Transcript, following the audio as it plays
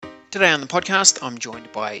Today on the podcast, I'm joined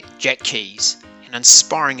by Jack Keys, an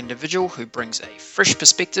inspiring individual who brings a fresh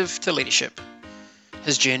perspective to leadership.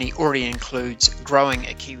 His journey already includes growing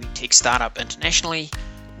a Kiwi tech startup internationally,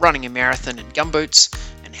 running a marathon in gumboots,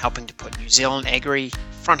 and helping to put New Zealand Agri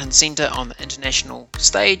front and centre on the international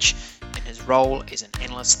stage in his role as an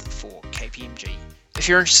analyst for KPMG. If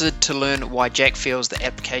you're interested to learn why Jack feels the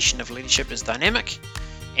application of leadership is dynamic,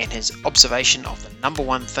 and his observation of the number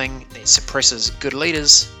one thing that suppresses good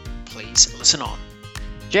leaders, please listen on.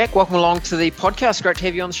 Jack, welcome along to the podcast. Great to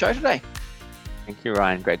have you on the show today. Thank you,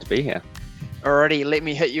 Ryan. Great to be here. Alrighty, let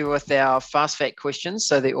me hit you with our fast fact questions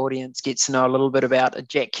so the audience gets to know a little bit about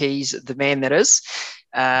Jack Keys, the man that is.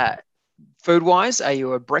 Food-wise, are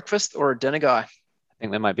you a breakfast or a dinner guy? I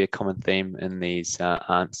think there might be a common theme in these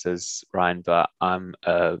answers, Ryan, but I'm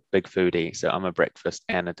a big foodie, so I'm a breakfast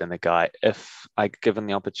and a dinner guy. If I given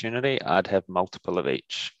the opportunity, I'd have multiple of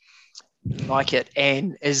each. Like it.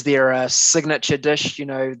 And is there a signature dish,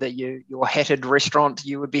 that your hatted restaurant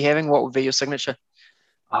you would be having? What would be your signature?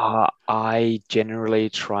 I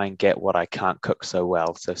generally try and get what I can't cook so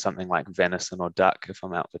well, so something like venison or duck if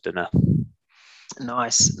I'm out for dinner.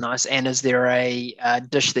 Nice. And is there a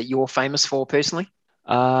dish that you're famous for personally?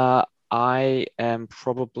 I am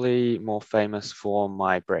probably more famous for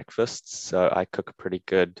my breakfasts. So I cook a pretty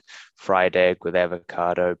good fried egg with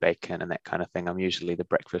avocado, bacon, and that kind of thing. I'm usually the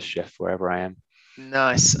breakfast chef wherever I am.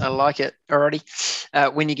 Nice. I like it. Alrighty.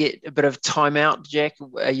 When you get a bit of time out, Jack,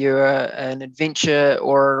 are you an adventure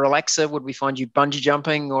or a relaxer? Would we find you bungee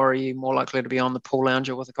jumping, or are you more likely to be on the pool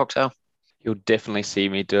lounger with a cocktail? You'll definitely see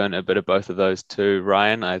me doing a bit of both of those too,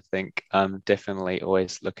 Ryan. I think I'm definitely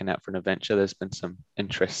always looking out for an adventure. There's been some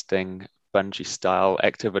interesting bungee style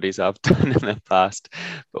activities I've done in the past,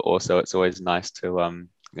 but also it's always nice to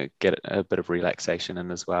get a bit of relaxation in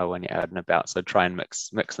as well when you're out and about. So try and mix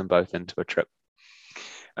them both into a trip.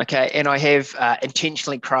 Okay, and I have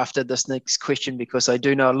intentionally crafted this next question because I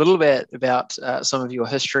do know a little bit about some of your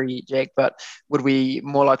history, Jack, but would we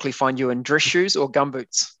more likely find you in dress shoes or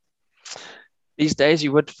gumboots? These days,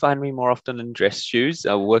 you would find me more often in dress shoes.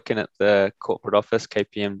 Working at the corporate office,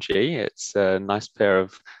 KPMG. It's a nice pair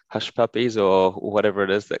of hush puppies or whatever it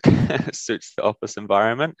is that suits the office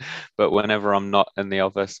environment. But whenever I'm not in the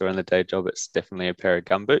office or in the day job, it's definitely a pair of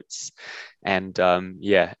gumboots. And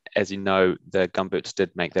as you know, the gumboots did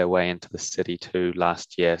make their way into the city too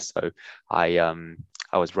last year. So I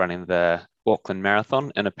was running the Auckland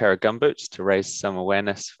Marathon in a pair of gumboots to raise some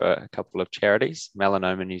awareness for a couple of charities,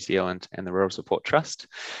 Melanoma New Zealand and the Rural Support Trust.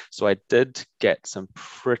 So I did get some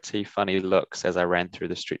pretty funny looks as I ran through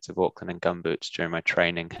the streets of Auckland in gumboots during my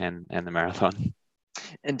training and the marathon.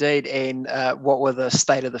 Indeed. And what were the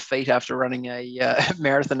state of the feet after running a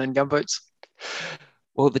marathon in gumboots?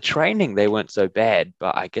 Well, the training, they weren't so bad,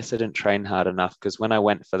 but I guess I didn't train hard enough because when I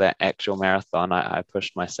went for that actual marathon, I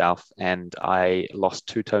pushed myself and I lost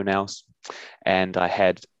 2 toenails and I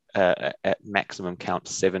had at maximum count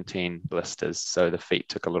 17 blisters. So the feet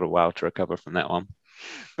took a little while to recover from that one.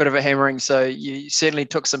 Bit of a hammering. So you certainly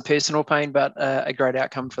took some personal pain, but a great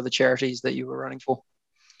outcome for the charities that you were running for.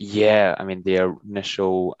 Yeah, I mean, the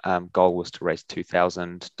initial goal was to raise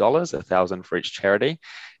 $2,000, $1,000 for each charity.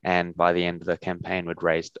 And by the end of the campaign, we'd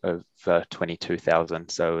raised over 22,000.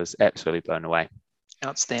 So it was absolutely blown away.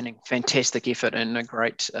 Outstanding. Fantastic effort and a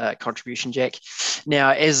great contribution, Jack. Now,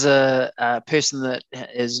 as a person that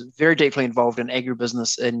is very deeply involved in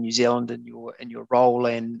agribusiness in New Zealand in your role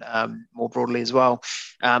and more broadly as well,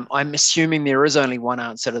 I'm assuming there is only one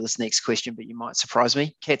answer to this next question, but you might surprise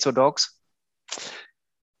me. Cats or dogs?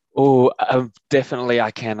 Oh, definitely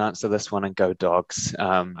I can answer this one and go dogs.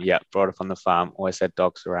 Brought up on the farm, always had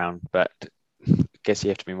dogs around, but I guess you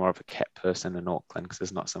have to be more of a cat person in Auckland because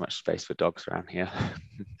there's not so much space for dogs around here.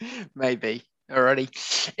 Maybe.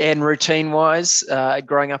 Alrighty. And routine-wise,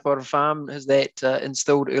 growing up on a farm, has that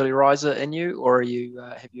instilled early riser in you, or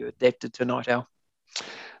have you adapted to night owl?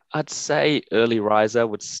 I'd say early riser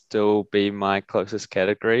would still be my closest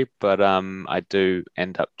category, but I do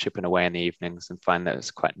end up chipping away in the evenings and find that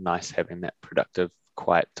it's quite nice having that productive,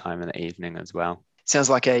 quiet time in the evening as well. Sounds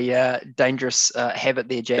like a dangerous habit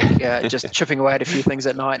there, Jack. Just chipping away at a few things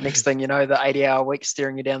at night. Next thing you know, the 80-hour week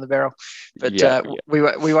staring you down the barrel. But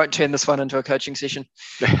we won't turn this one into a coaching session.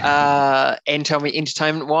 And tell me,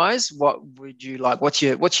 entertainment-wise, what would you like? What's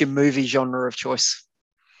your movie genre of choice?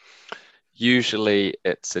 Usually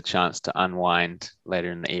it's a chance to unwind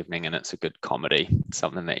later in the evening and it's a good comedy,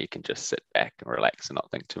 something that you can just sit back and relax and not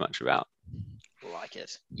think too much about. Like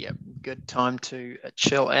it. Yep. Good time to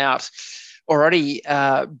chill out. Alrighty.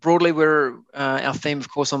 Broadly, our theme, of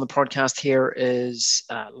course, on the podcast here is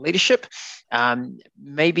leadership.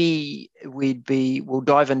 Maybe we'll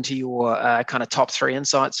dive into your kind of top three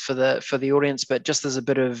insights for the audience. But just as a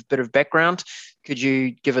bit of background, could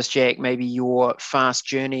you give us, Jack, maybe your fast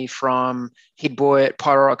journey from head boy at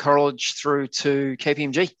Paeroa College through to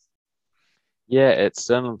KPMG? Yeah, it's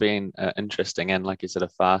certainly been interesting and, like you said, a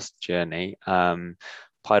fast journey.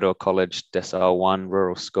 Paeroa College, Decile 1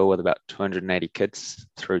 rural school with about 280 kids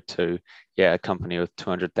through to, a company with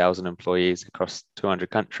 200,000 employees across 200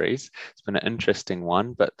 countries. It's been an interesting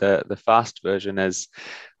one, but the fast version is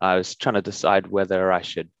I was trying to decide whether I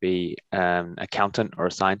should be an accountant or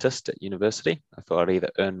a scientist at university. I thought I'd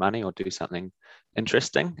either earn money or do something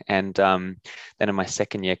interesting. And then in my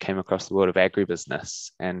second year, came across the world of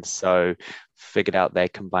agribusiness. And so figured out they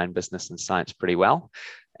combine business and science pretty well,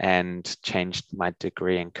 and changed my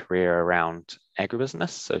degree and career around agribusiness.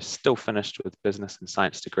 So still finished with business and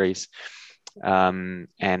science degrees, and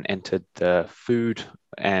entered the food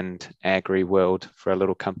and agri world for a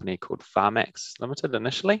little company called Pharmax Limited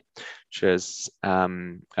initially, which is a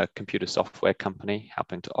computer software company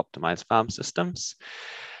helping to optimize farm systems.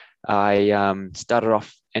 I started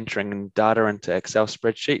off entering data into Excel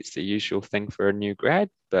spreadsheets, the usual thing for a new grad,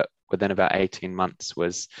 but within about 18 months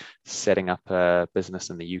was setting up a business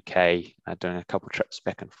in the UK, doing a couple of trips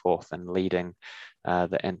back and forth and leading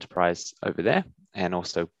the enterprise over there, and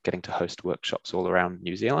also getting to host workshops all around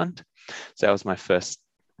New Zealand. So that was my first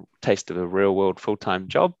taste of a real world full-time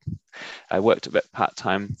job. I worked a bit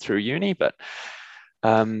part-time through uni, but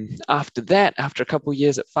after that, after a couple of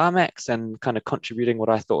years at Pharmax and kind of contributing what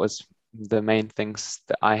I thought was the main things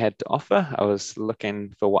that I had to offer, I was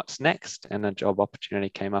looking for what's next, and a job opportunity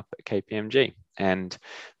came up at KPMG. And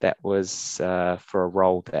that was for a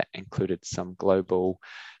role that included some global,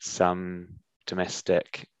 some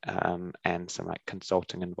domestic, and some like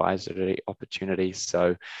consulting advisory opportunities.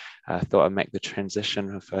 So I thought I'd make the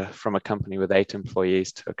transition from a company with 8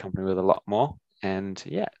 employees to a company with a lot more. And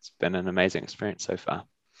yeah, it's been an amazing experience so far.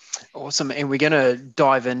 Awesome. And we're going to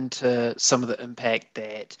dive into some of the impact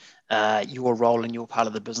that your role and your part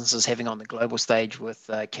of the business is having on the global stage with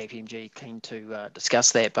KPMG. Keen to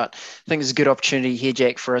discuss that. But I think it's a good opportunity here,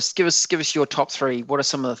 Jack, for us. Give us your top three. What are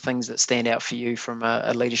some of the things that stand out for you from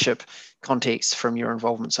a leadership context from your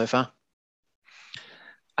involvement so far?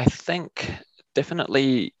 I think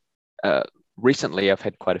definitely recently I've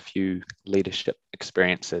had quite a few leadership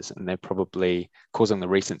experiences, and they're probably causing the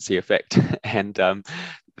recency effect. And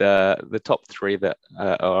the top three that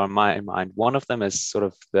are on my mind, one of them is sort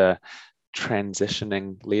of the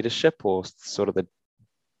transitioning leadership, or sort of the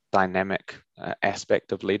dynamic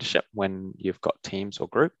aspect of leadership when you've got teams or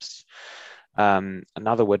groups.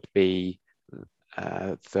 Another would be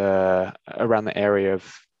around the area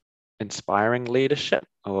of inspiring leadership,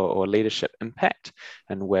 or leadership impact,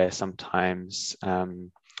 and where sometimes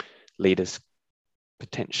leaders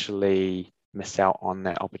potentially miss out on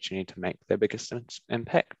that opportunity to make their biggest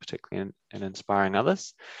impact, particularly in inspiring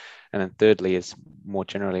others. And then thirdly is more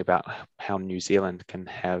generally about how New Zealand can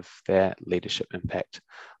have their leadership impact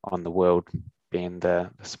on the world, being the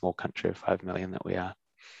small country of 5 million that we are.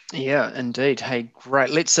 Yeah, indeed. Hey, great.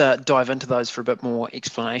 Let's dive into those for a bit more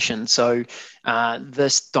explanation. So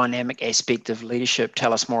this dynamic aspect of leadership,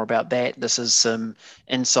 tell us more about that. This is some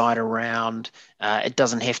insight around it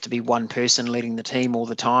doesn't have to be one person leading the team all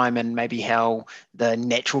the time, and maybe how the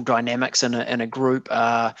natural dynamics in a group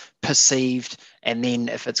are perceived, and then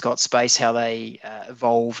if it's got space, how they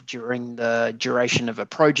evolve during the duration of a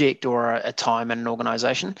project or a time in an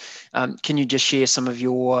organization. Can you just share some of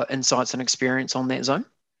your insights and experience on that, Zone?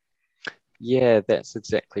 Yeah, that's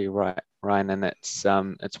exactly right, Ryan. And it's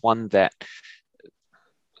one that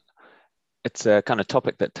it's a kind of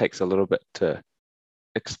topic that takes a little bit to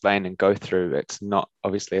explain and go through. It's not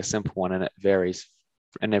obviously a simple one, and it varies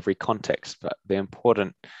in every context. But the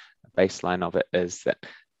important baseline of it is that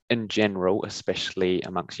in general, especially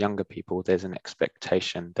amongst younger people, there's an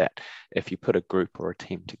expectation that if you put a group or a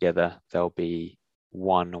team together, there'll be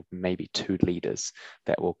one or maybe 2 leaders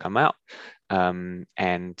that will come out,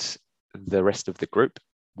 and the rest of the group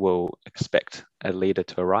will expect a leader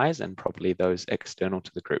to arise, and probably those external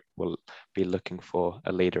to the group will be looking for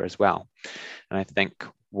a leader as well. And I think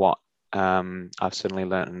what I've certainly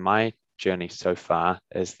learned in my journey so far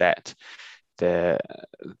is that that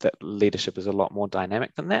leadership is a lot more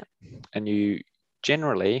dynamic than that. And you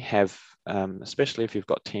generally have, especially if you've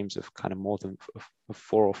got teams of kind of more than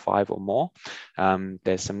 4 or 5 or more,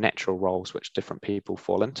 there's some natural roles which different people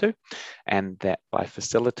fall into, and that by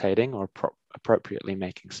facilitating or appropriately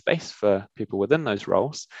making space for people within those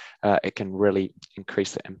roles, it can really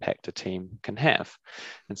increase the impact a team can have.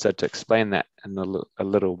 And so to explain that in a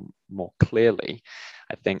little more clearly,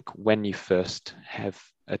 I think when you first have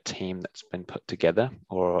a team that's been put together,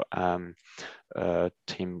 or a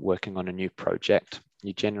team working on a new project,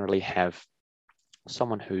 you generally have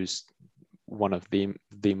someone who's one of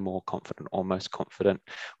the more confident or most confident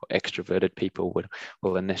or extroverted people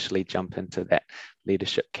will initially jump into that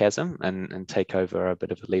leadership chasm and take over a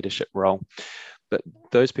bit of a leadership role. But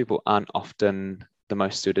those people aren't often the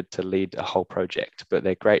most suited to lead a whole project, but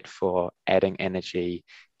they're great for adding energy,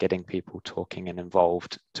 getting people talking and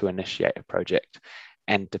involved to initiate a project.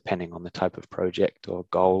 And depending on the type of project or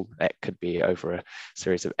goal, that could be over a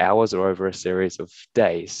series of hours or over a series of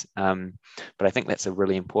days. But I think that's a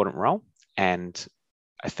really important role. And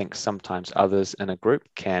I think sometimes others in a group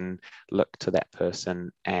can look to that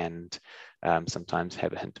person and sometimes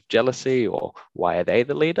have a hint of jealousy, or why are they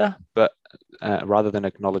the leader? But rather than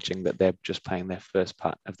acknowledging that they're just playing their first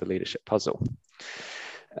part of the leadership puzzle.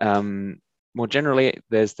 More generally,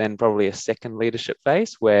 there's then probably a second leadership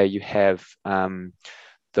phase where you have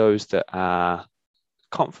those that are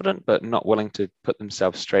confident but not willing to put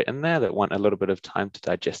themselves straight in there, that want a little bit of time to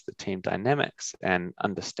digest the team dynamics and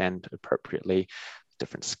understand appropriately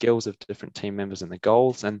different skills of different team members and the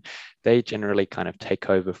goals. And they generally kind of take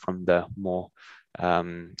over from the more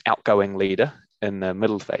outgoing leader in the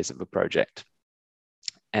middle phase of a project.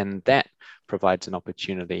 And that provides an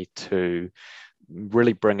opportunity to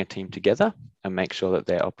really bring a team together and make sure that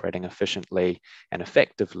they're operating efficiently and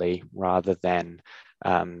effectively, rather than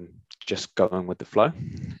just going with the flow.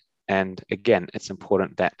 And again, it's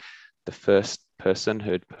important that the first person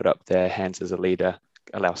who'd put up their hands as a leader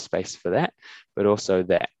allow space for that, but also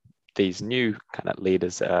that these new kind of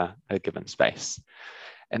leaders are given space.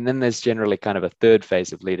 And then there's generally kind of a third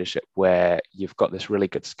phase of leadership where you've got this really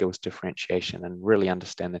good skills differentiation and really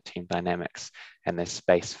understand the team dynamics, and there's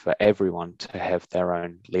space for everyone to have their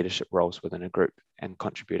own leadership roles within a group and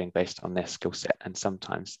contributing based on their skill set. And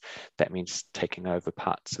sometimes that means taking over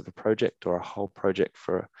parts of a project or a whole project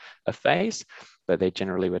for a phase, but they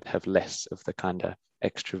generally would have less of the kind of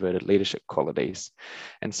extroverted leadership qualities.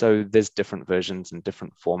 And so there's different versions and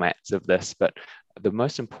different formats of this, but the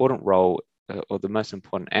most important role, or the most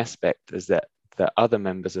important aspect, is that the other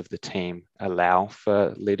members of the team allow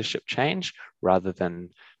for leadership change rather than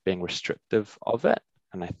being restrictive of it.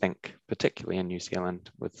 And I think particularly in New Zealand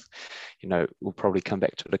with, we'll probably come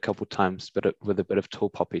back to it a couple of times, but with a bit of tall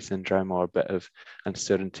poppy syndrome or a bit of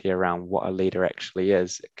uncertainty around what a leader actually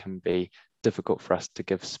is, it can be difficult for us to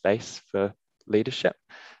give space for leadership.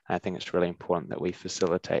 And I think it's really important that we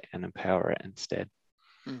facilitate and empower it instead.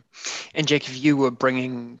 And Jack, if you were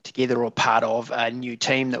bringing together or part of a new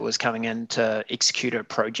team that was coming in to execute a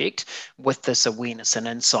project with this awareness and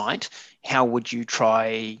insight, how would you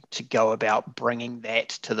try to go about bringing that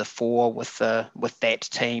to the fore with that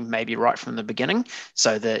team, maybe right from the beginning,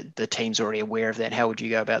 so that the team's already aware of that? How would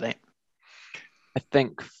you go about that? I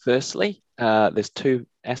think firstly, there's two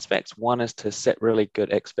aspects. One is to set really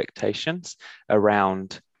good expectations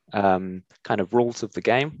around kind of rules of the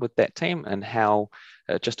game with that team, and how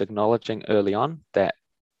just acknowledging early on that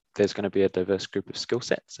there's going to be a diverse group of skill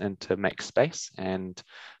sets, and to make space and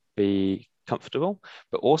be comfortable,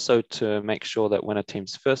 but also to make sure that when a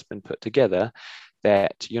team's first been put together,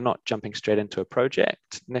 that you're not jumping straight into a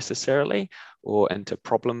project necessarily or into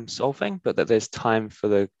problem solving, but that there's time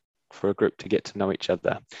for a group to get to know each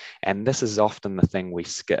other. And this is often the thing we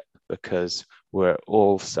skip because we're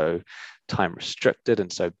all so time restricted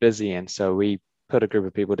and so busy. And so we put a group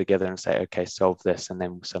of people together and say, okay, solve this. And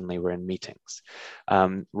then suddenly we're in meetings,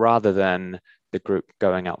 rather than the group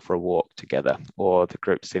going out for a walk together, or the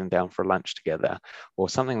group sitting down for lunch together, or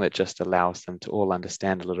something that just allows them to all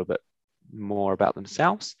understand a little bit more about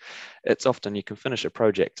themselves. It's often you can finish a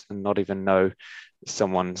project and not even know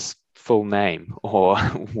someone's full name, or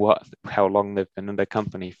how long they've been in the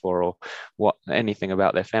company for, or anything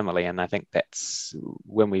about their family. And I think that's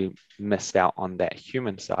when we miss out on that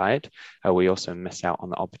human side, we also miss out on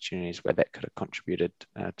the opportunities where that could have contributed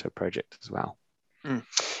to a project as well.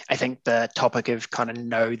 I think the topic of kind of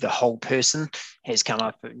know the whole person has come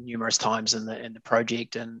up numerous times in the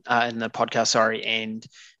project and in the podcast, and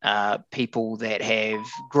people that have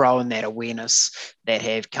grown that awareness, that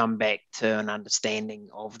have come back to an understanding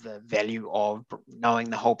of the value of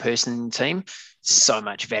knowing the whole person in the team, so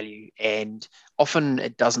much value. And often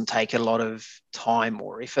it doesn't take a lot of time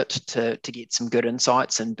or effort to get some good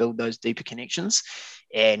insights and build those deeper connections.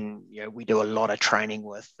 And we do a lot of training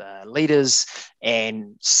with leaders,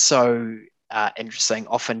 and so interesting.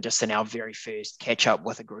 Often just in our very first catch up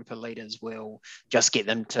with a group of leaders, we'll just get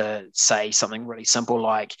them to say something really simple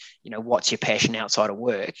like, what's your passion outside of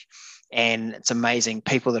work? And it's amazing.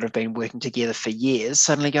 People that have been working together for years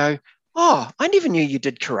suddenly go, oh, I never knew you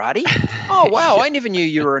did karate. Oh, wow, Yeah. I never knew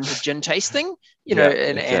you were into gin tasting. Yeah,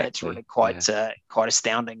 And it's really exactly. quite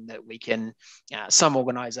astounding that we can, some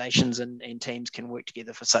organizations and teams can work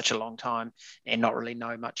together for such a long time and not really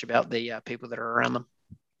know much about the people that are around them.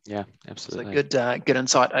 Yeah, So absolutely. good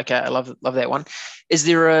insight. Okay, I love that one. Is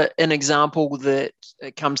there an example that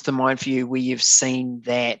comes to mind for you where you've seen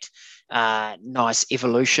that nice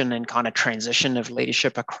evolution and kind of transition of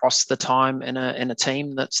leadership across the time in a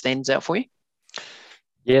team that stands out for you?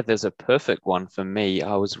 Yeah, there's a perfect one for me.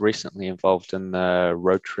 I was recently involved in the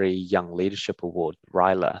Rotary Young Leadership Award,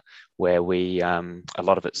 RYLA, where a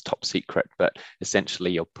lot of it's top secret, but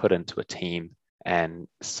essentially you're put into a team and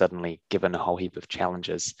suddenly given a whole heap of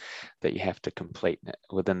challenges that you have to complete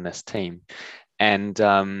within this team. And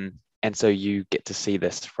so you get to see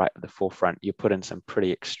this right at the forefront. You're put in some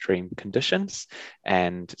pretty extreme conditions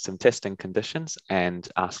and some testing conditions and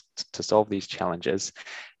asked to solve these challenges.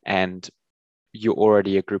 And you're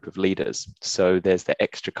already a group of leaders. So there's the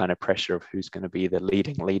extra kind of pressure of who's going to be the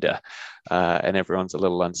leading leader, and everyone's a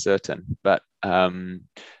little uncertain. But I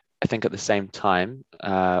think at the same time,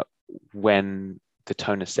 when the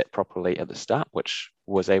tone is set properly at the start, which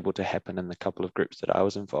was able to happen in the couple of groups that I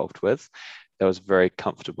was involved with, there was very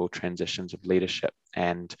comfortable transitions of leadership.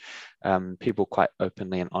 And people quite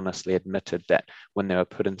openly and honestly admitted that when they were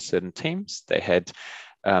put in certain teams, they had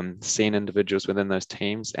seen individuals within those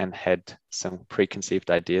teams and had some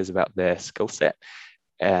preconceived ideas about their skill set,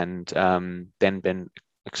 and then been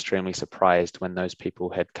extremely surprised when those people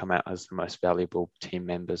had come out as the most valuable team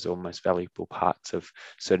members or most valuable parts of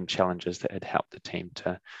certain challenges that had helped the team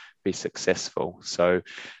to be successful. So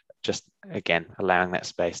just, again, allowing that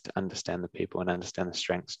space to understand the people and understand the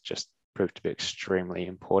strengths just proved to be extremely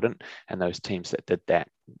important. And those teams that did that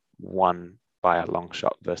won by a long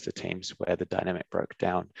shot versus the teams where the dynamic broke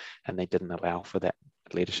down and they didn't allow for that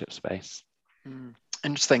leadership space.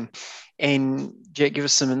 Interesting. And Jack, give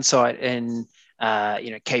us some insight in,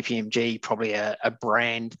 KPMG, probably a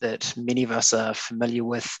brand that many of us are familiar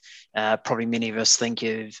with. Probably many of us think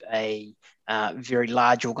of a very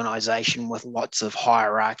large organization with lots of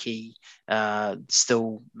hierarchy,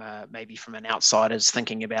 still maybe from an outsider's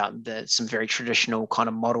thinking about some very traditional kind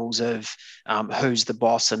of models of who's the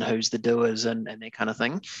boss and who's the doers and that kind of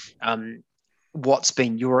thing. What's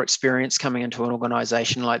been your experience coming into an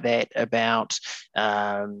organization like that about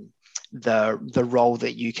the role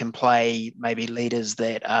that you can play, maybe leaders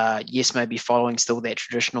that are, yes, maybe following still that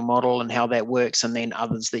traditional model and how that works, and then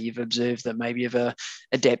others that you've observed that maybe have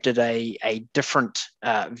adapted a different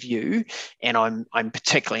view. And I'm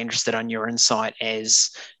particularly interested in your insight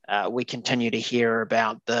as we continue to hear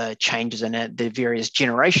about the changes in it, the various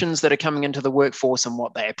generations that are coming into the workforce and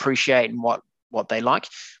what they appreciate and what they like.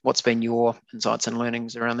 What's been your insights and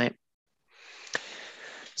learnings around that?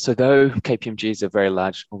 So though KPMG is a very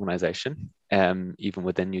large organization, even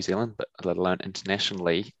within New Zealand, but let alone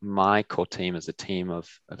internationally, my core team is a team of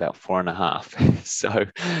about 4.5. So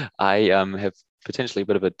I have potentially a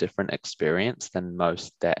bit of a different experience than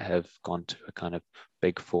most that have gone to a kind of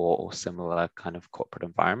big four or similar kind of corporate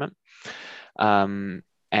environment.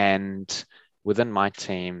 And within my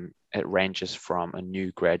team, it ranges from a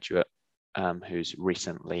new graduate who's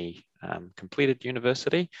recently completed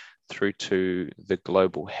university through to the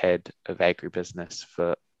global head of agribusiness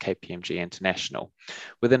for KPMG International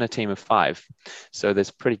within a team of 5. So there's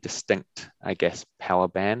pretty distinct, I guess, power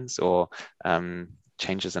bands or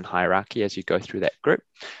changes in hierarchy as you go through that group.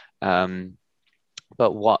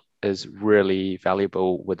 But what is really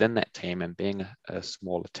valuable within that team and being a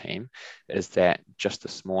smaller team is that just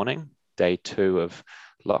this morning, day 2 of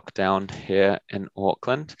lockdown here in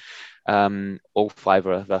Auckland, all 5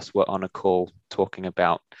 of us were on a call talking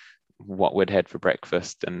about what we'd had for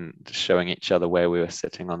breakfast and showing each other where we were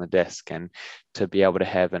sitting on the desk. And to be able to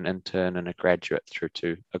have an intern and a graduate through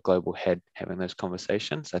to a global head having those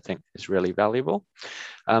conversations, I think is really valuable.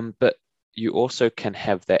 But you also can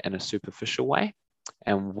have that in a superficial way.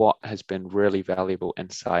 And what has been really valuable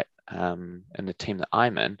insight in the team that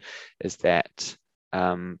I'm in is that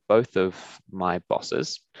both of my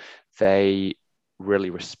bosses, they really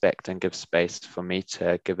respect and give space for me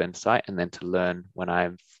to give insight and then to learn when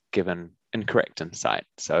I've given incorrect insight.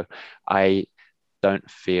 So I don't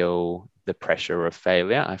feel the pressure of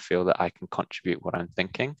failure. I feel that I can contribute what I'm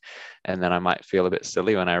thinking. And then I might feel a bit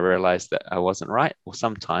silly when I realize that I wasn't right. Or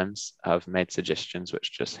sometimes I've made suggestions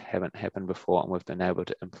which just haven't happened before and we've been able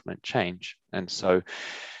to implement change. And so,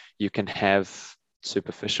 you can have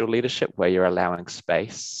superficial leadership where you're allowing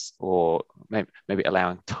space or maybe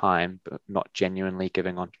allowing time, but not genuinely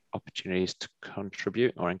giving on opportunities to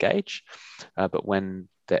contribute or engage. But when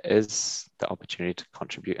there is the opportunity to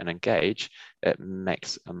contribute and engage, it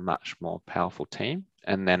makes a much more powerful team.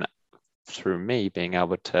 And then through me being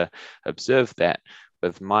able to observe that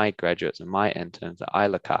with my graduates and my interns that I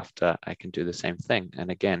look after, I can do the same thing.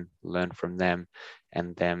 And again, learn from them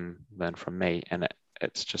and them learn from me. And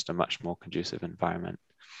it's just a much more conducive environment.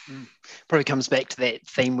 Probably comes back to that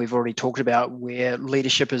theme we've already talked about, where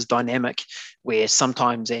leadership is dynamic, where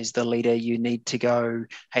sometimes as the leader you need to go,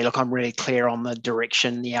 hey, look, I'm really clear on the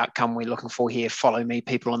direction, the outcome we're looking for here, follow me,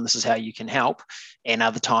 people, and this is how you can help. And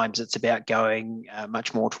other times it's about going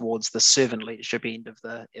much more towards the servant leadership end of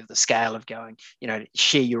the scale of going,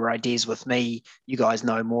 share your ideas with me, you guys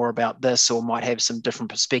know more about this or might have some different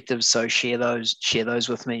perspectives, so share those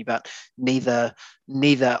with me. But neither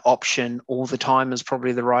option all the time is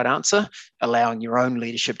probably the right answer. Allowing your own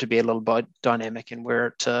leadership to be a little bit dynamic and where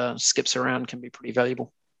it skips around can be pretty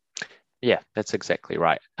valuable. Yeah, that's exactly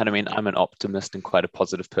right. And I mean, I'm an optimist and quite a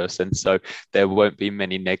positive person, so there won't be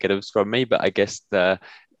many negatives from me, but I guess the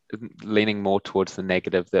leaning more towards the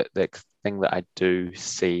negative, the thing that I do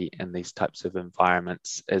see in these types of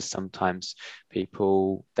environments is sometimes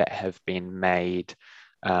people that have been made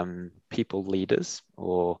people leaders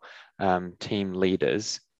or team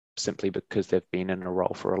leaders simply because they've been in a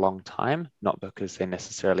role for a long time, not because they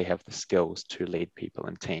necessarily have the skills to lead people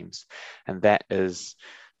and teams. And that is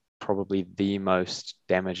probably the most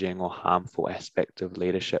damaging or harmful aspect of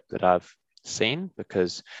leadership that I've seen,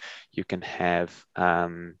 because you can have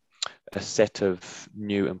a set of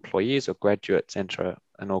new employees or graduates enter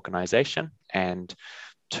an organization, and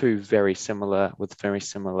two with very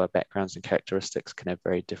similar backgrounds and characteristics can have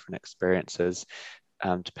very different experiences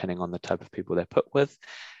depending on the type of people they're put with.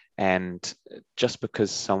 And just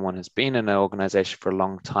because someone has been in an organization for a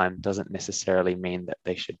long time doesn't necessarily mean that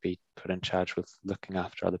they should be put in charge with looking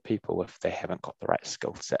after other people if they haven't got the right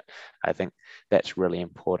skill set. I think that's really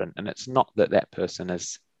important. And it's not that that person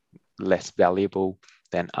is less valuable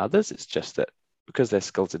than others. It's just that because their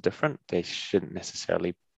skills are different, they shouldn't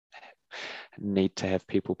necessarily need to have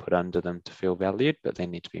people put under them to feel valued, but they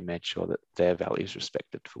need to be made sure that their value is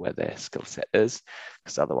respected for where their skill set is,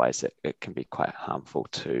 because otherwise it can be quite harmful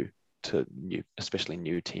to new, especially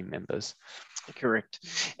new team members. Correct.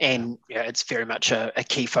 And it's very much a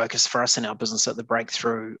key focus for us in our business at the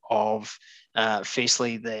Breakthrough of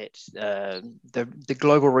firstly that the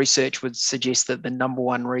global research would suggest that the number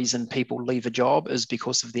one reason people leave a job is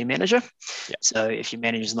because of their manager. Yeah. So if your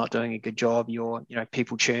manager is not doing a good job, your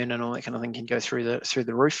people churn and all that kind of thing can go through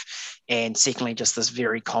the roof. And secondly, just this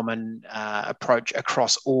very common approach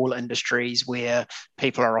across all industries where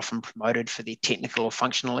people are often promoted for their technical or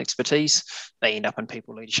functional expertise. They end up in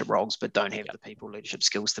people leadership roles but don't have the people leadership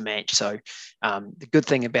skills to match. So the good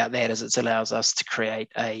thing about that is it allows us to create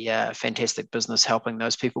a fantastic business helping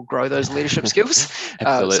those people grow those leadership skills.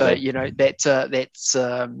 Absolutely.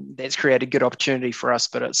 That's created good opportunity for us,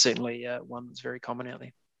 but it's certainly one that's very common out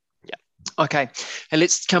there. Okay, and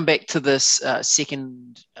let's come back to this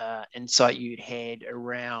second insight you'd had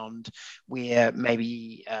around where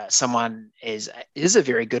maybe someone is a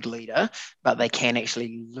very good leader, but they can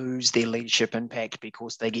actually lose their leadership impact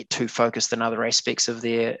because they get too focused in other aspects of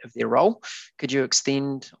their role. Could you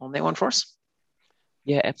extend on that one for us?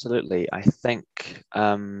 Yeah, absolutely. I think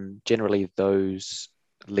generally those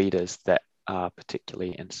leaders that are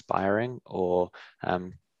particularly inspiring or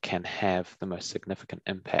can have the most significant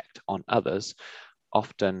impact on others,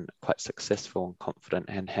 often quite successful and confident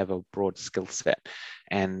and have a broad skill set.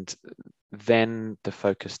 And then the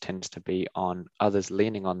focus tends to be on others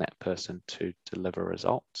leaning on that person to deliver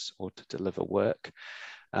results or to deliver work,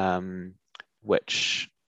 which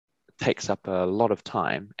takes up a lot of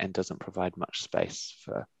time and doesn't provide much space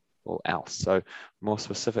for all else. So more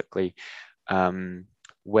specifically,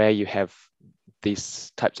 where you have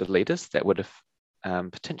these types of leaders that would have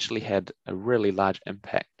potentially had a really large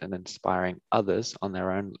impact in inspiring others on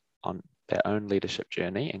their own leadership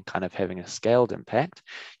journey and kind of having a scaled impact,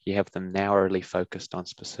 you have them narrowly focused on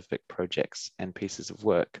specific projects and pieces of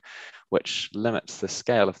work, which limits the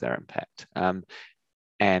scale of their impact.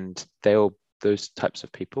 And those types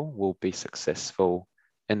of people will be successful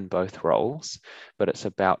in both roles, but it's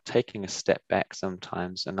about taking a step back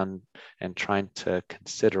sometimes and trying to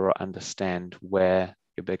consider or understand where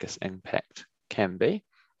your biggest impact can be,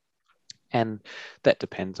 And that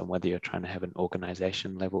depends on whether you're trying to have an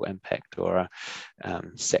organization level impact or a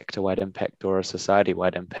sector-wide impact or a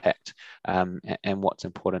society-wide impact, and what's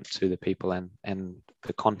important to the people and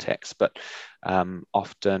the context. But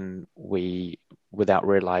often we, without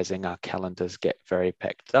realizing, our calendars get very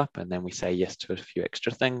packed up, and then we say yes to a few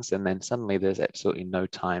extra things, and then suddenly there's absolutely no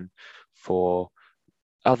time for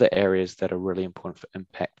other areas that are really important for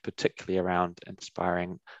impact, particularly around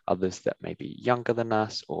inspiring others that may be younger than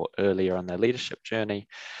us or earlier on their leadership journey,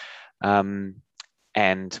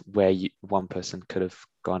 and where one person could have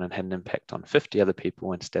gone and had an impact on 50 other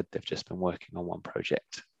people. Instead, they've just been working on one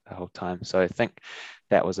project the whole time. So I think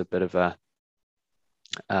that was a bit of a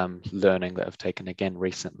learning that I've taken again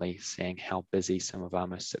recently, seeing how busy some of our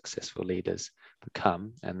most successful leaders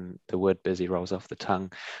become. And the word busy rolls off the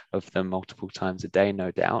tongue of them multiple times a day,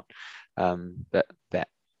 no doubt. But that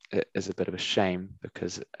is a bit of a shame,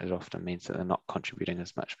 because it often means that they're not contributing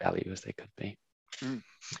as much value as they could be.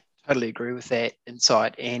 Totally agree with that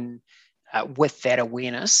insight. And with that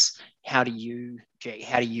awareness, how do you, Jack,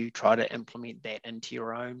 try to implement that into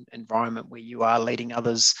your own environment where you are leading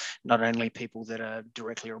others, not only people that are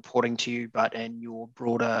directly reporting to you, but in your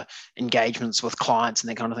broader engagements with clients and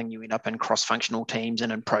that kind of thing? You end up in cross-functional teams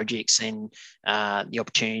and in projects, and the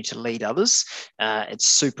opportunity to lead others. It's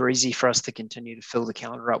super easy for us to continue to fill the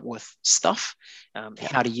calendar up with stuff.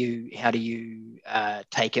 How do you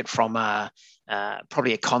take it from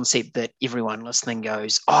probably a concept that everyone listening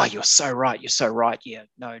goes, oh, you're so right. Yeah,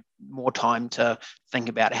 no, more time to think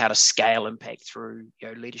about how to scale impact through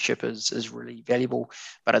leadership is really valuable.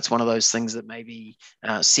 But it's one of those things that maybe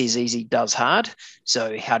says easy, does hard.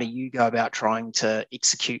 So how do you go about trying to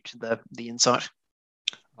execute the insight?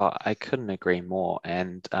 I couldn't agree more.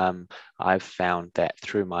 And I've found that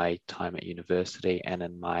through my time at university and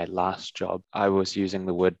in my last job, I was using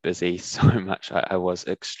the word busy so much. I was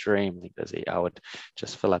extremely busy. I would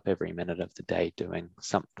just fill up every minute of the day doing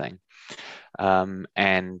something.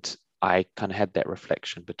 And I kind of had that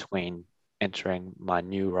reflection between entering my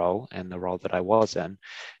new role and the role that I was in.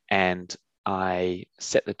 And I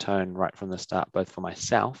set the tone right from the start, both for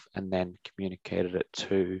myself, and then communicated it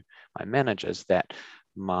to my managers that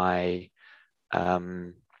the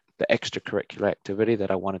extracurricular activity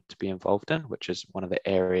that I wanted to be involved in, which is one of the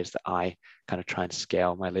areas that I kind of try and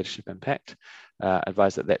scale my leadership impact,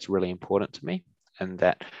 advise that that's really important to me, and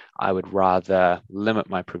that I would rather limit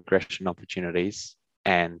my progression opportunities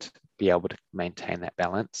and be able to maintain that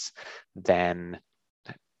balance than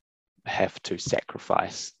have to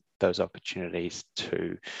sacrifice those opportunities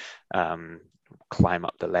to climb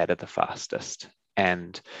up the ladder the fastest.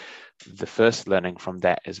 And the first learning from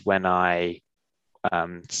that is when I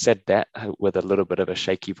said that with a little bit of a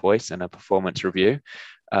shaky voice in a performance review,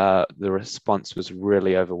 the response was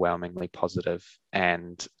really overwhelmingly positive.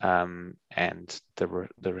 And the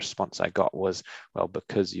response I got was, well,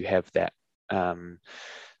 because you have that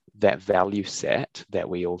that value set that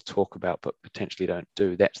we all talk about but potentially don't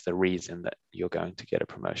do, that's the reason that you're going to get a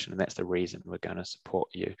promotion, and that's the reason we're going to support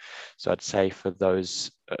you. So I'd say for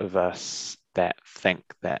those of us that think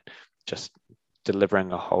that just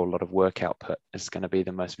delivering a whole lot of work output is going to be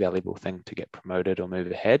the most valuable thing to get promoted or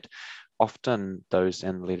move ahead, often those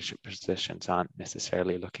in leadership positions aren't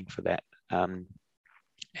necessarily looking for that.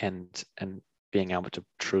 And being able to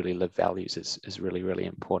truly live values is really, really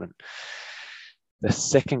important. The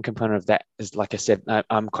second component of that is, like I said,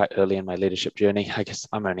 I'm quite early in my leadership journey. I guess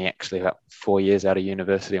I'm only actually about 4 years out of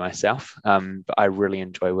university myself, but I really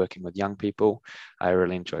enjoy working with young people. I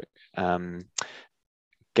really enjoy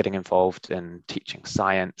getting involved in teaching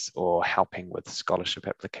science or helping with scholarship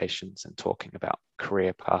applications and talking about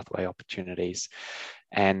career pathway opportunities.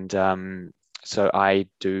 And so I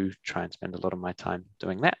do try and spend a lot of my time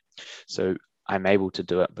doing that. So I'm able to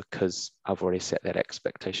do it because I've already set that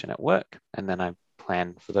expectation at work, and then I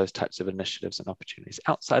plan for those types of initiatives and opportunities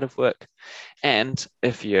outside of work. And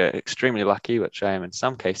if you're extremely lucky, which I am in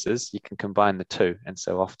some cases, you can combine the two. And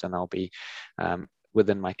so often I'll be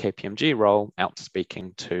within my KPMG role out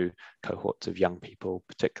speaking to cohorts of young people,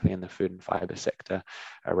 particularly in the food and fiber sector,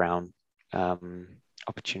 around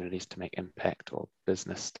opportunities to make impact or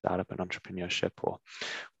business startup and entrepreneurship or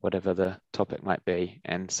whatever the topic might be.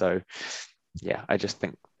 And so yeah, I just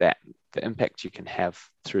think that the impact you can have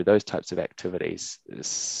through those types of activities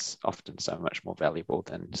is often so much more valuable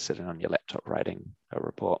than sitting on your laptop writing a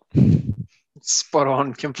report. Spot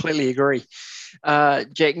on, completely agree.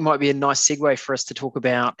 Jack, might be a nice segue for us to talk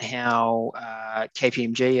about how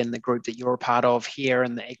KPMG and the group that you're a part of here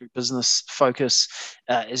in the agribusiness focus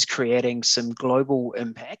is creating some global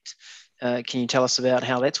impact. Can you tell us about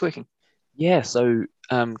how that's working? Yeah, so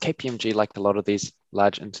KPMG, like a lot of these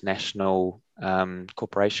large international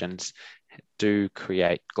corporations do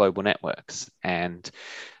create global networks. And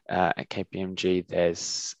at KPMG,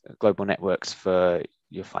 there's global networks for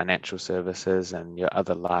your financial services and your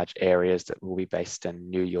other large areas that will be based in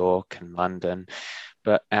New York and London.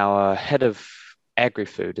 But our head of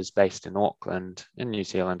agri-food is based in Auckland in New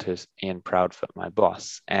Zealand, who's Ian Proudfoot, my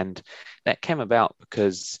boss. And that came about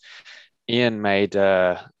because Ian made took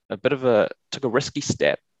a risky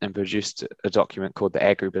step and produced a document called the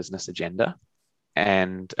Agribusiness Agenda,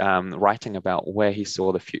 and writing about where he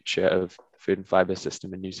saw the future of the food and fiber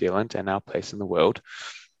system in New Zealand and our place in the world.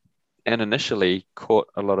 And initially caught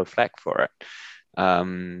a lot of flack for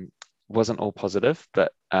it. Wasn't all positive,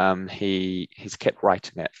 but he's kept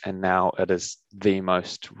writing it, and now it is the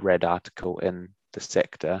most read article in the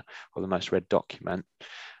sector, or the most read document.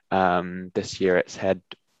 This year it's had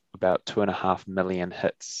about 2.5 million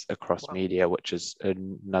hits across media, which is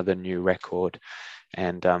another new record,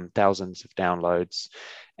 and thousands of downloads.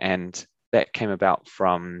 And that came about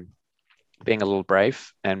from being a little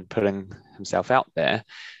brave and putting himself out there.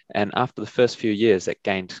 And after the first few years, it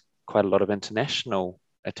gained quite a lot of international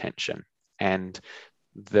attention. And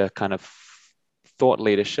the kind of thought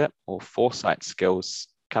leadership or foresight skills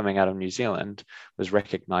coming out of New Zealand was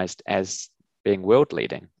recognized as being world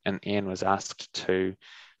leading. And Ian was asked to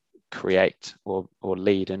create or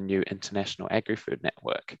lead a new international agri-food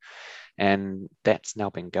network. And that's now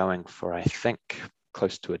been going for, I think,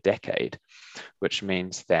 close to a decade, which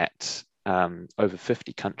means that over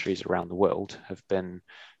 50 countries around the world have been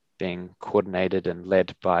being coordinated and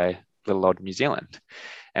led by little old New Zealand.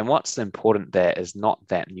 And what's important there is not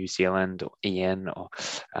that New Zealand or Ian or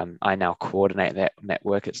I now coordinate that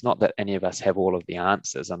network. It's not that any of us have all of the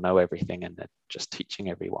answers or know everything and just teaching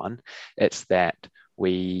everyone. It's that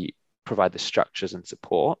we provide the structures and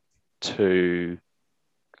support to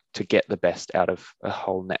get the best out of a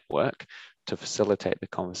whole network, to facilitate the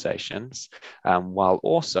conversations, while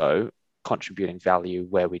also contributing value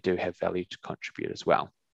where we do have value to contribute as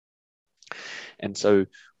well. And so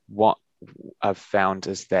what I've found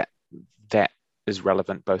is that is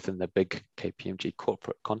relevant both in the big KPMG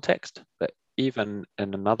corporate context, but even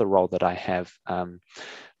in another role that I have,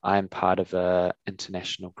 I am part of an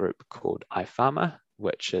international group called iFarmer,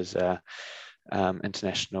 which is a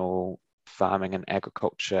international farming and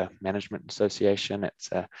agriculture management association.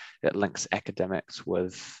 It links academics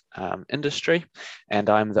with industry, and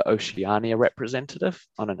I'm the Oceania representative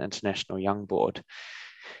on an international young board.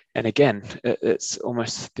 And again, it's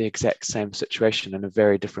almost the exact same situation in a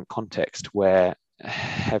very different context, where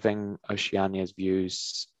having Oceania's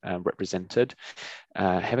views represented,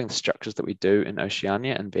 having the structures that we do in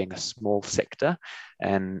Oceania and being a small sector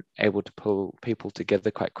and able to pull people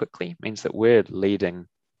together quite quickly means that we're leading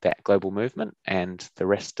that global movement, and the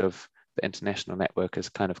rest of the international network is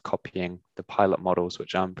kind of copying the pilot models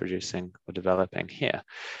which I'm producing or developing here.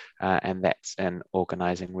 And that's in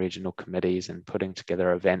organizing regional committees and putting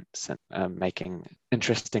together events and making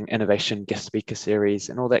interesting innovation guest speaker series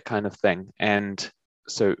and all that kind of thing. And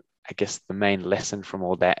so I guess the main lesson from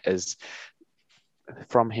all that is,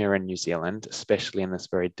 from here in New Zealand, especially in this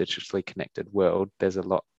very digitally connected world, there's a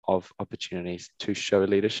lot of opportunities to show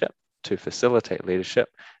leadership, to facilitate leadership,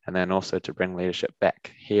 and then also to bring leadership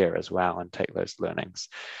back here as well and take those learnings.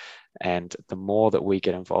 And the more that we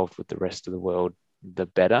get involved with the rest of the world, the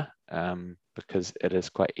better, because it is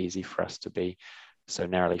quite easy for us to be so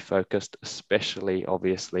narrowly focused, especially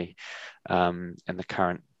obviously in the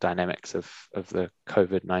current dynamics of the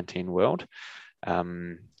COVID-19 world.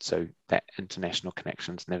 So that international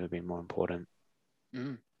connection's never been more important.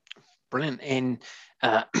 Brilliant. And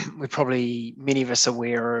we're probably, many of us,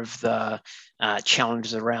 aware of the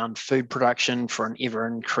challenges around food production for an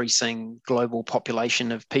ever-increasing global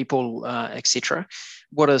population of people, etc.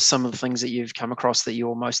 What are some of the things that you've come across that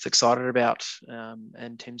you're most excited about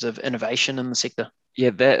in terms of innovation in the sector? Yeah,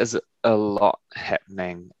 there is a lot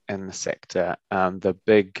happening in the sector. The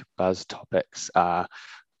big buzz topics are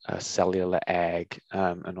cellular ag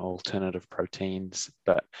and alternative proteins,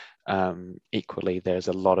 but equally there's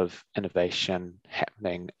a lot of innovation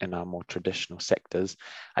happening in our more traditional sectors.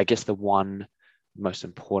 I guess the one most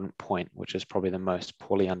important point, which is probably the most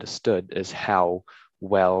poorly understood, is how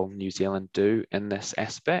well New Zealand do in this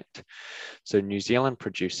aspect. So New Zealand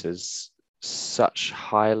produces such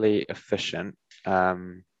highly efficient,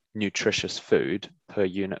 nutritious food per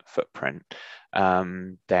unit footprint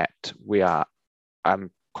that we are,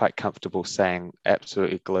 I'm quite comfortable saying,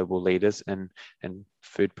 absolutely global leaders in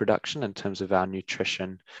food production in terms of our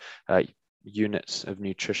nutrition, units of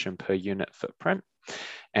nutrition per unit footprint.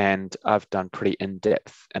 And I've done pretty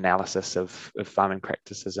in-depth analysis of farming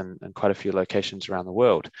practices in quite a few locations around the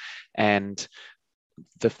world. And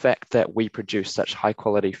the fact that we produce such high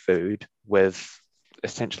quality food with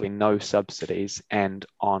essentially no subsidies and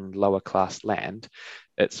on lower class land,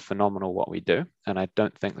 it's phenomenal what we do. And I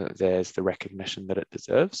don't think that there's the recognition that it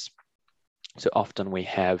deserves. So often we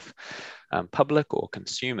have public or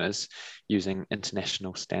consumers using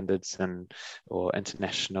international standards or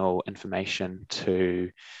international information to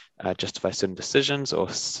justify certain decisions or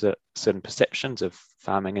certain perceptions of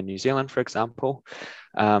farming in New Zealand, for example,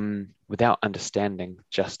 without understanding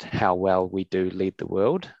just how well we do lead the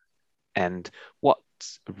world. And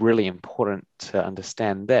what's really important to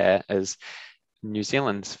understand there is New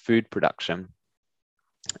Zealand's food production.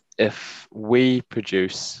 If we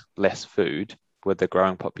produce less food with the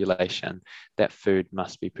growing population, that food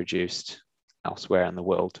must be produced elsewhere in the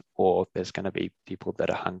world, or there's going to be people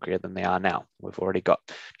that are hungrier than they are now. We've already got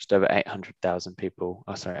just over 800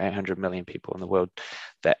 million people in the world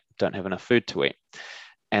that don't have enough food to eat.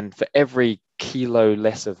 And for every kilo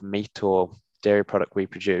less of meat or dairy product we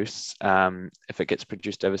produce, if it gets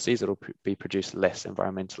produced overseas, it'll be produced less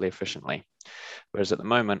environmentally efficiently. Whereas at the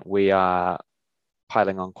moment, we are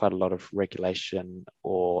piling on quite a lot of regulation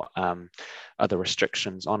or other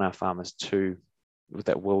restrictions on our farmers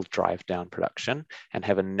that will drive down production and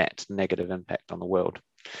have a net negative impact on the world.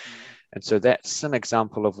 And so that's an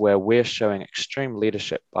example of where we're showing extreme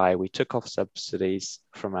leadership by we took off subsidies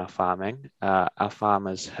from our farming. Our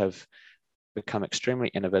farmers have become extremely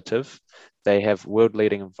innovative. They have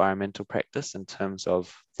world-leading environmental practice in terms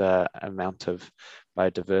of the amount of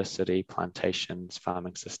biodiversity, plantations,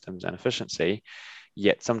 farming systems, and efficiency.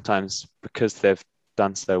 Yet sometimes because they've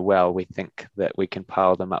done so well, we think that we can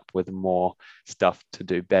pile them up with more stuff to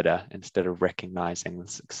do better instead of recognizing the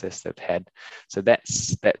success they've had. So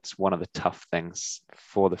that's one of the tough things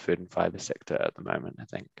for the food and fiber sector at the moment, I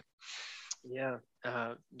think. Yeah,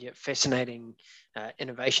 fascinating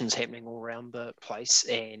innovations happening all around the place.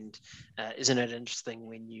 And isn't it interesting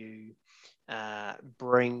when you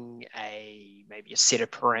bring maybe a set of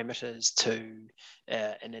parameters to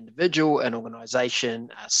an individual, an organization,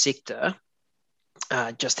 a sector,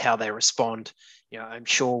 just how they respond. I'm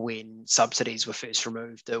sure when subsidies were first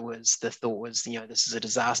removed, the thought was, this is a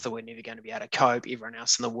disaster. We're never going to be able to cope. Everyone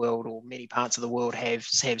else in the world, or many parts of the world, have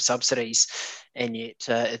subsidies, and yet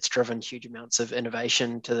it's driven huge amounts of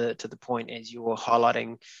innovation to the point, as you're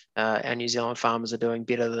highlighting, our New Zealand farmers are doing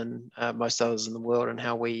better than most others in the world in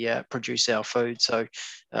how we produce our food. So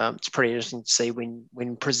it's pretty interesting to see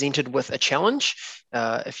when presented with a challenge,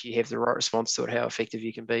 if you have the right response to it, how effective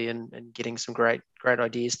you can be in getting some great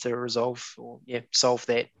ideas to resolve or solve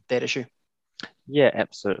that issue. Yeah,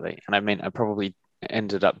 absolutely. And I mean, I probably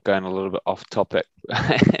ended up going a little bit off topic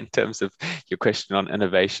in terms of your question on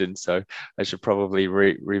innovation. So I should probably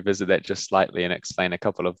revisit that just slightly and explain a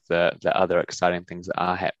couple of the other exciting things that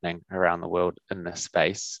are happening around the world in this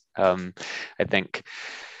space. I think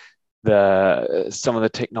some of the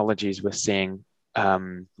technologies we're seeing,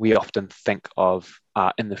 we often think of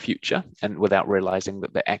in the future, and without realizing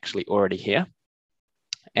that they're actually already here.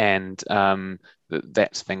 And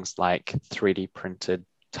that's things like 3D printed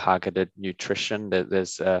targeted nutrition.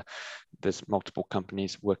 There's multiple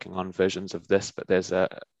companies working on versions of this, but there's an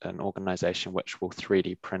organization which will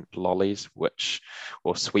 3D print lollies,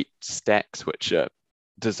 or sweet stacks, which are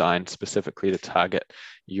designed specifically to target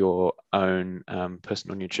your own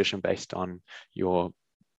personal nutrition based on your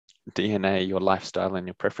DNA, your lifestyle, and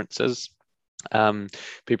your preferences.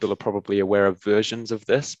 People are probably aware of versions of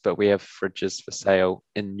this, but we have fridges for sale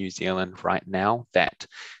in New Zealand right now that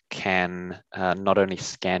can not only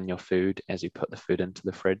scan your food as you put the food into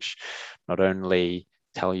the fridge, not only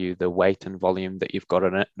tell you the weight and volume that you've got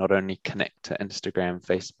in it, not only connect to Instagram,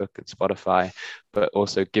 Facebook, and Spotify, but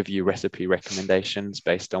also give you recipe recommendations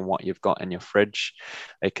based on what you've got in your fridge.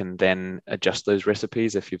 They can then adjust those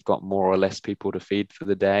recipes if you've got more or less people to feed for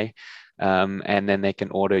the day. And then they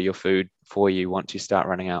can order your food for you once you start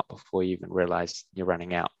running out before you even realize you're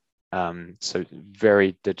running out. So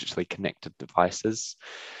very digitally connected devices.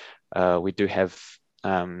 We do have,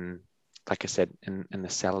 like I said, in the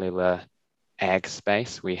cellular ag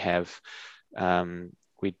space, we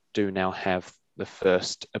do now have the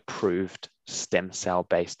first approved stem cell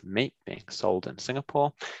based meat being sold in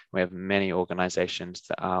Singapore. We have many organizations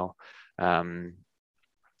that are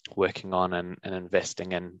working on and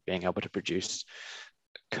investing in being able to produce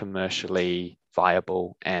commercially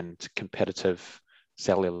viable and competitive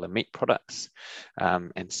cellular meat products,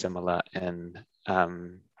 and similar in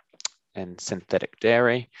synthetic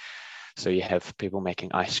dairy. So you have people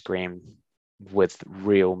making ice cream with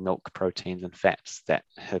real milk proteins and fats that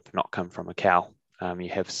have not come from a cow. You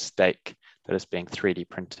have steak that is being 3D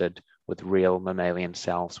printed with real mammalian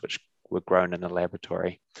cells, which were grown in a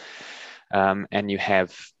laboratory. And you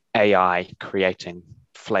have AI creating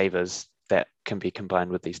flavors that can be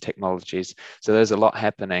combined with these technologies. So there's a lot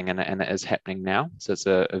happening, and it is happening now. So it's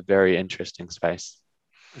a very interesting space.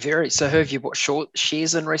 Very. So who have you bought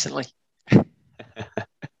shares in recently?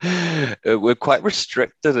 We're quite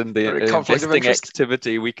restricted in the Conflict of investing interest.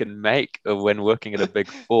 activity we can make when working at a big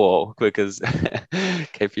four, because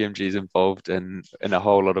KPMG is involved in a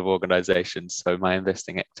whole lot of organizations. So my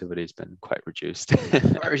investing activity has been quite reduced.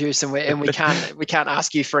 Quite reduced, and we can't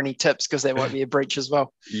ask you for any tips because there won't be a breach as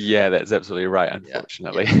well. Yeah, that's absolutely right.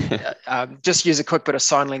 Unfortunately, just use a quick bit of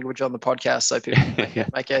sign language on the podcast so people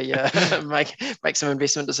can make some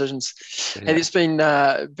investment decisions. Yeah. And it's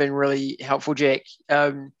been really helpful, Jack.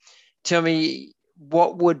 Tell me,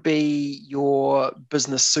 what would be your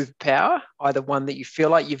business superpower? Either one that you feel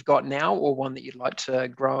like you've got now, or one that you'd like to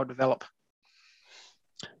grow or develop.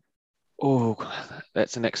 Oh,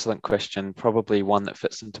 that's an excellent question. Probably one that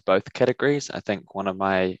fits into both categories. I think one of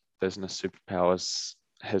my business superpowers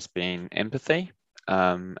has been empathy,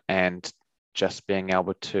 and just being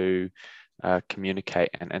able to communicate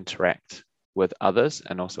and interact with others,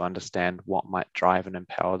 and also understand what might drive and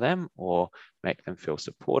empower them, or make them feel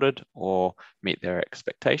supported, or meet their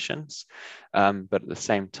expectations. But at the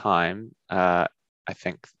same time, I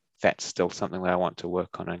think that's still something that I want to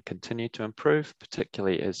work on and continue to improve,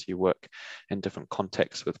 particularly as you work in different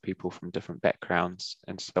contexts with people from different backgrounds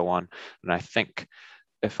and so on. And I think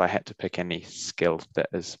if I had to pick any skill that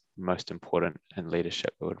is most important in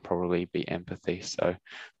leadership, it would probably be empathy. So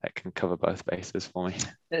that can cover both bases for me.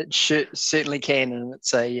 It certainly can, and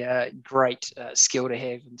it's a great skill to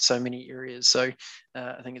have in so many areas. So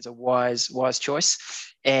I think it's a wise choice.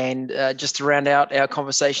 And just to round out our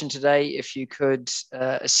conversation today, if you could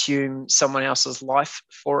assume someone else's life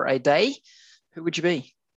for a day, who would you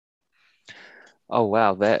be? Oh,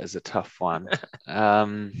 wow, that is a tough one.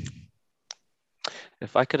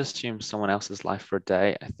 If I could assume someone else's life for a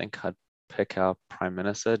day, I think I'd pick our Prime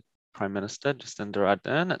Minister, Jacinda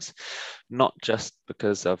Ardern. It's not just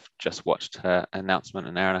because I've just watched her announcement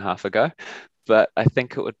an hour and a half ago, but I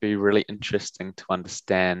think it would be really interesting to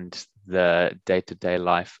understand the day-to-day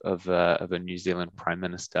life of a New Zealand Prime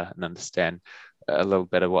Minister and understand a little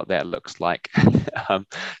bit of what that looks like. I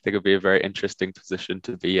think it would be a very interesting position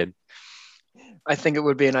to be in. I think it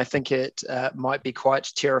would be, and I think it might be quite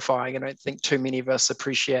terrifying. And I don't think too many of us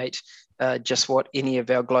appreciate just what any of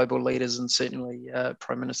our global leaders, and certainly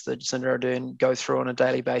Prime Minister Jacinda Ardern, go through on a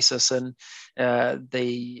daily basis, and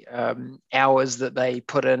the hours that they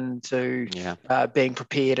put into being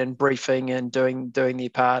prepared and briefing and doing their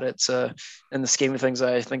part. It's in the scheme of things,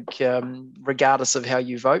 I think, regardless of how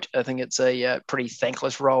you vote, I think it's a pretty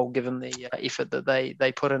thankless role given the effort that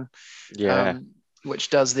they put in. Yeah.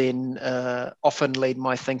 Which does then often lead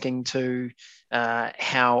my thinking to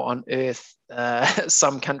how on earth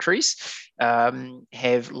some countries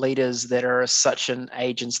have leaders that are such an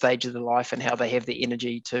age and stage of their life, and how they have the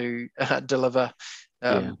energy to deliver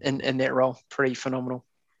in that role. Pretty phenomenal.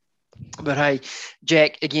 But hey,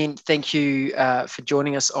 Jack, again, thank you for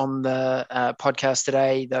joining us on the podcast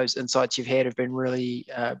today. Those insights you've had have been really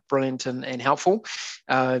brilliant and helpful.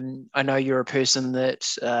 I know you're a person that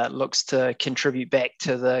looks to contribute back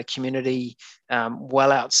to the community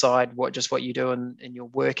well outside what you do in your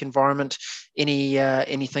work environment.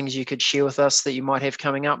 Any things you could share with us that you might have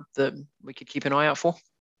coming up that we could keep an eye out for?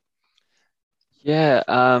 Yeah,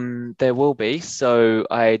 there will be. So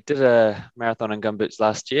I did a marathon in gumboots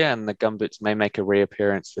last year, and the gumboots may make a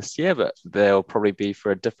reappearance this year, but they'll probably be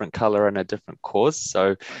for a different color and a different cause.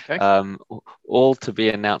 So all to be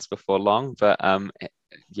announced before long. But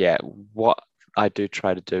what I do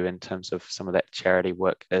try to do in terms of some of that charity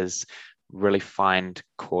work is really find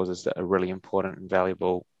causes that are really important and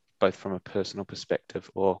valuable, both from a personal perspective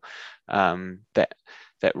or that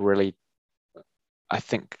really, I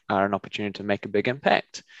think, are an opportunity to make a big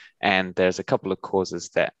impact. And there's a couple of causes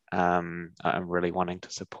that I'm really wanting to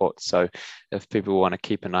support. So if people want to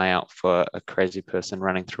keep an eye out for a crazy person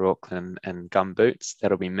running through Auckland in gumboots,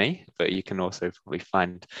 that'll be me. But you can also probably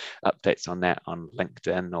find updates on that on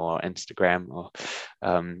LinkedIn or Instagram or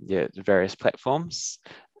various platforms.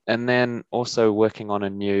 And then also working on a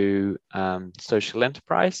new social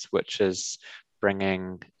enterprise, which is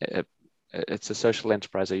bringing it's a social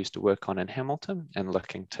enterprise I used to work on in Hamilton, and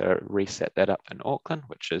looking to reset that up in Auckland,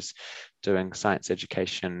 which is doing science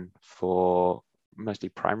education for mostly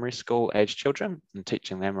primary school age children and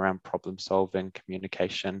teaching them around problem solving,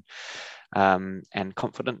 communication, and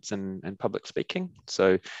confidence in public speaking.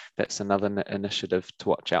 So that's another initiative to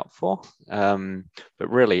watch out for. But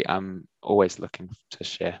really, I'm always looking to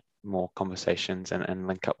share more conversations and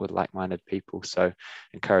link up with like-minded people. So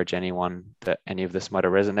encourage anyone that any of this might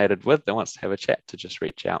have resonated with that wants to have a chat to just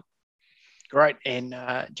reach out. Great. And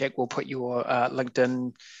Jack will put your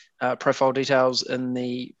LinkedIn profile details in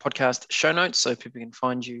the podcast show notes so people can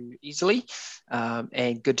find you easily.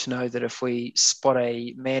 And good to know that if we spot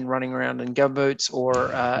a man running around in gumboots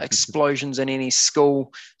or explosions in any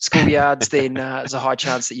schoolyards, then there's a high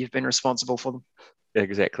chance that you've been responsible for them.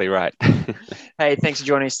 Exactly right. Hey, thanks for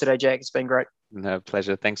joining us today, Jack. It's been great. No,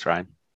 pleasure. Thanks, Ryan.